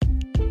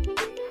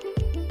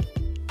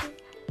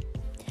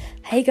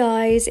Hey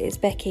guys, it's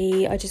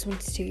Becky. I just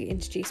wanted to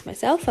introduce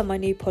myself and my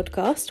new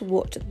podcast,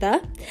 What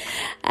The.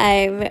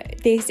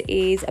 This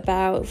is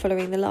about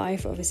following the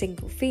life of a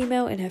single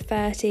female in her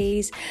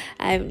 30s,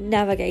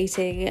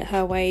 navigating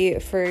her way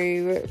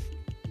through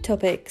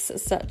topics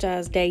such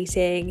as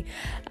dating,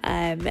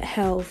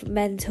 health,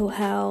 mental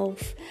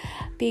health,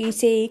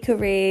 beauty,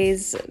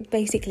 careers,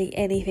 basically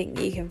anything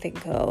you can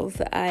think of.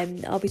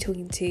 I'll be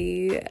talking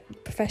to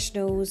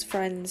professionals,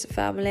 friends,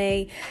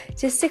 family,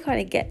 just to kind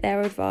of get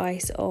their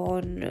advice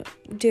on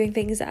doing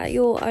things at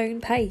your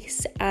own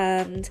pace.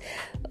 And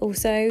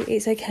also,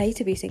 it's okay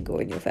to be single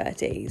in your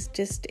 30s,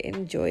 just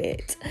enjoy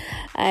it.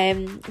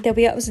 There'll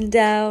be ups and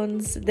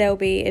downs, there'll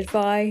be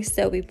advice,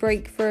 there'll be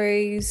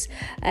breakthroughs.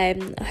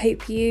 I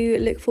hope you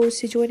look forward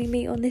to joining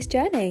me on this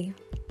journey.